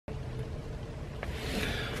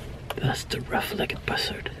That's the rough-legged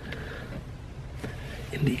buzzard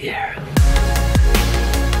in the air.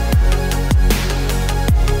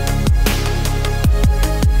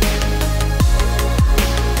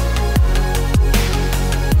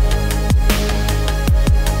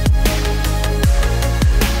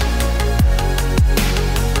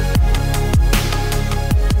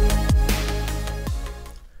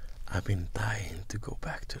 I've been dying to go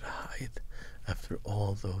back to the hide after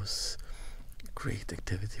all those great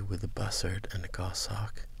activity with the buzzard and the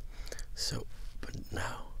goshawk. But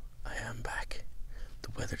now I am back. The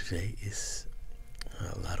weather today is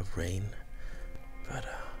a lot of rain, but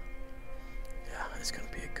yeah, it's gonna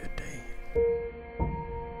be a good day.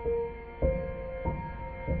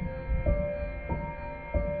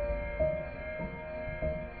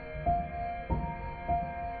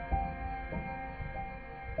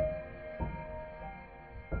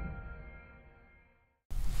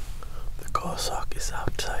 Goshawk is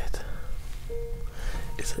outside.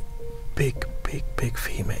 It's a big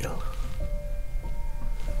female.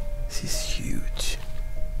 She's huge.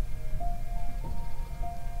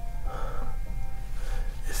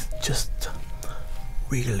 It's just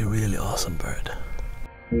really awesome bird.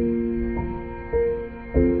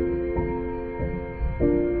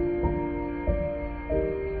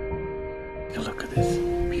 Take a look at this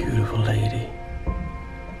beautiful lady.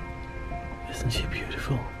 Isn't she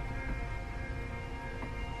beautiful?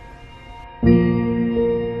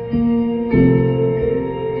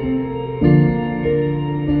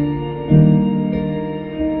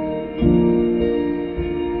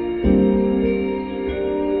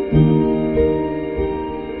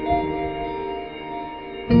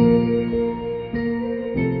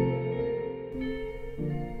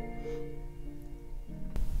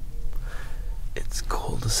 It's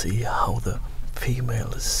cool to see how the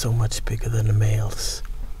female is so much bigger than the males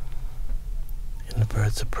in the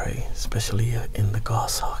birds of prey, especially in the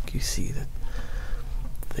goshawk. You see that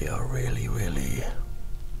they are really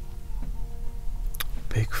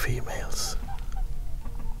big females.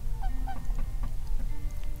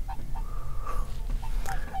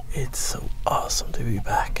 It's so awesome to be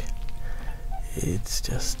back. It's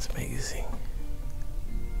just amazing.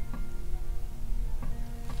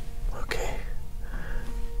 Okay,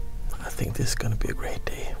 I think this is gonna be a great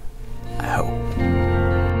day. I hope.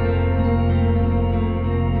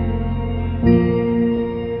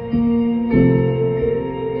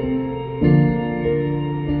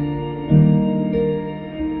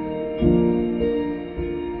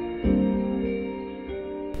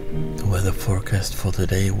 The weather forecast for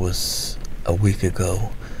today was a week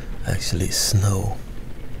ago, actually snow,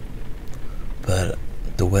 but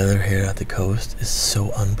the weather here at the coast is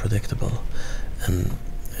so unpredictable and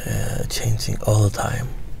changing all the time.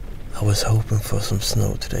 I was hoping for some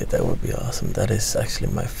snow today. That would be awesome. That is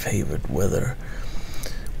actually my favorite weather,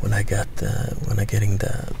 when I getting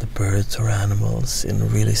the birds or animals in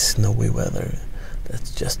really snowy weather.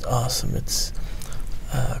 That's just awesome. It's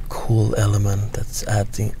a cool element that's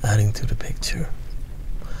adding to the picture.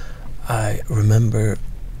 I remember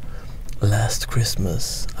last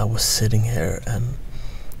Christmas I was sitting here and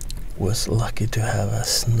was lucky to have a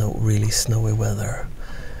really snowy weather,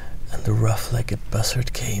 and the rough-legged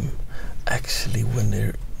buzzard came actually when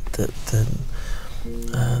there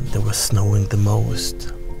was snowing the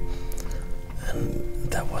most,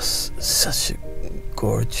 and that was such a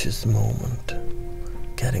gorgeous moment,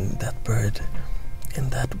 getting that bird in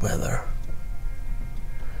that weather.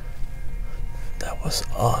 That was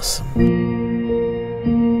awesome.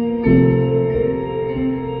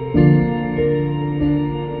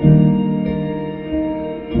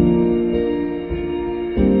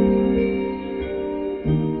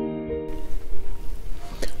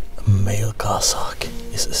 Male goshawk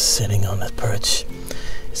is sitting on that perch.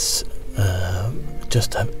 It's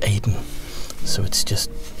just have eaten, so it's just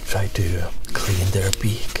try to clean their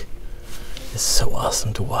beak. It's so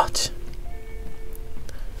awesome to watch.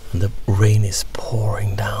 And the rain is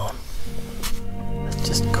pouring down. It's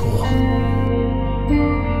just cool.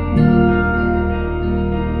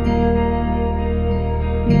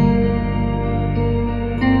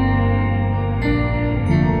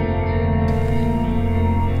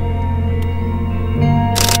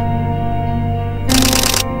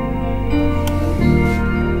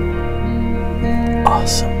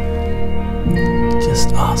 Awesome.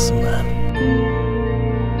 Just awesome, man.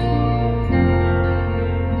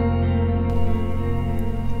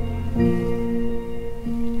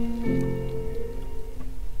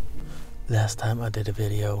 Last time I did a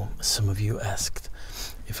video, some of you asked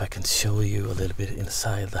if I can show you a little bit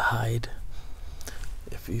inside the hide.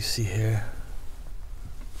 If you see here,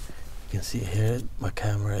 can see here my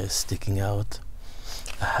camera is sticking out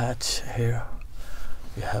a hatch here.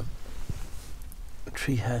 We have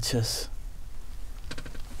 3 hatches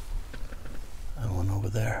and one over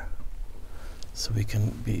there, so we can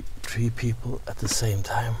be 3 people at the same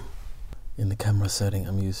time. In the camera setting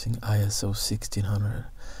I'm using ISO 1600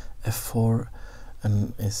 f4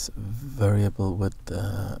 and it's variable with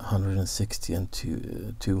 160 and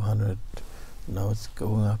 200. Now it's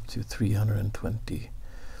going up to 320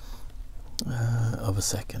 of a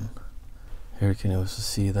second. Here you can also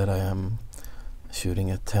see that I am shooting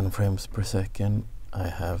at 10 frames per second. I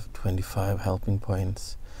have 25 helping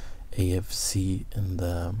points, AFC in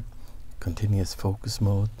the continuous focus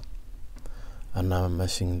mode, and now I'm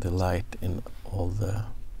measuring the light in all the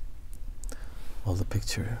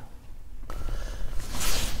picture.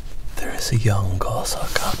 There is a young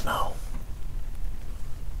goshawk out now.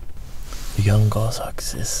 The young goshawk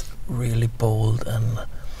is really bold and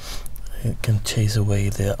it can chase away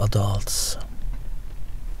the adults.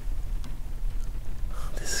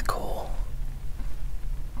 This is cool.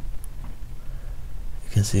 You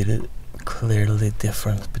can see the clearly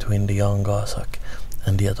difference between the young goshawk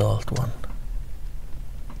and the adult one.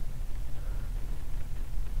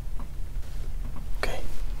 Okay,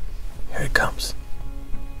 here it comes.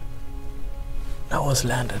 Now it's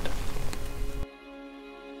landed.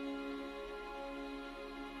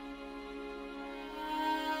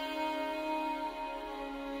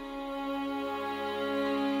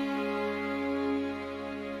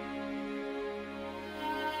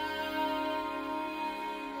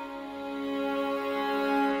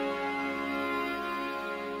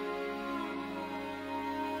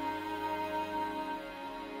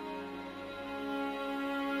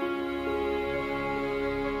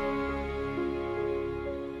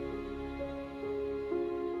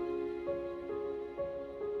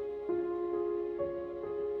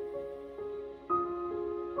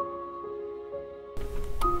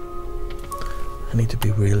 I need to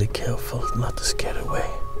be really careful not to scare it away,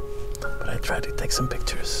 but I try to take some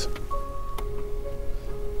pictures.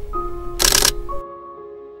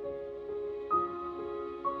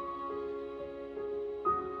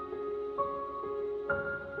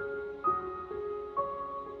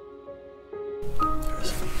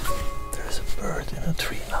 There's a bird in a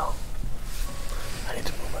tree now. I need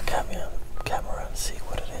to move my camera and see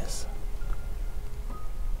what it is.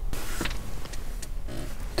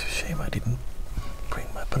 It's a shame I didn't bring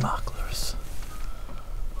my binoculars.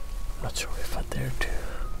 I'm not sure if I dare to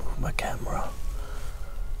move my camera.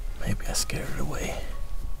 Maybe I scared it away.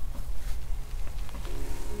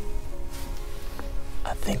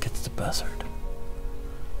 I think it's the buzzard.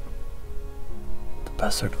 The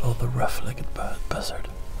buzzard, or the rough-legged buzzard.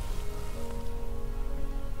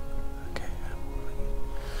 Okay,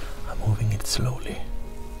 I'm moving it slowly.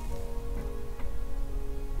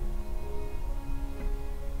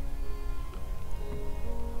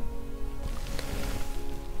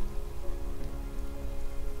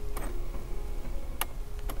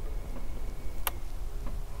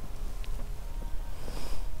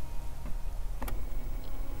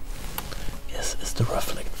 It's the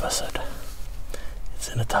rough-legged buzzard. It's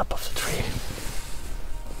in the top of the tree.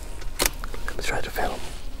 Let me try to film.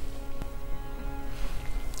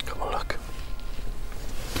 Come on, look.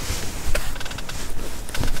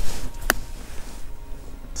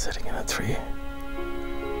 Sitting in a tree.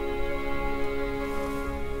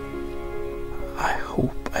 I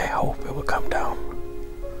hope it will come down.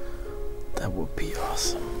 That would be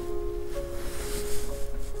awesome.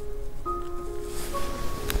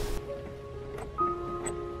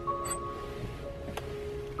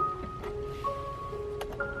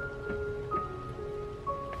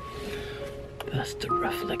 That's the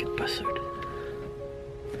rough-legged buzzard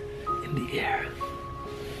in the air.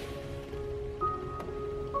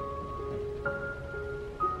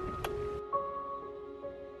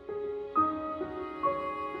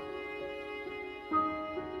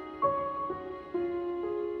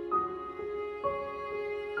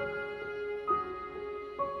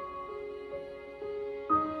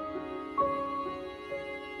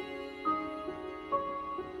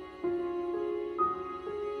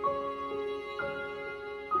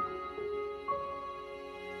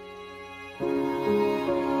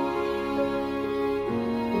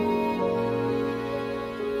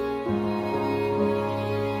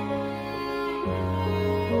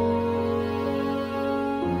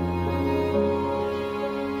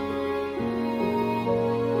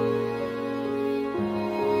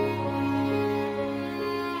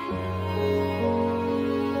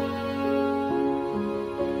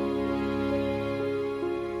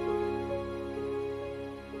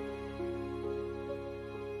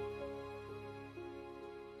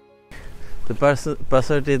 The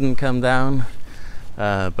buzzard didn't come down,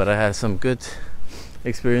 but I had some good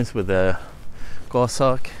experience with the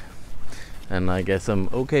goshawk, and I get some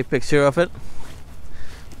okay picture of it.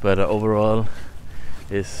 But overall,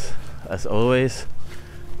 it's, as always,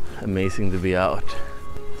 amazing to be out.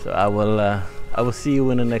 So I will see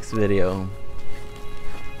you in the next video.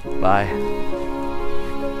 Bye.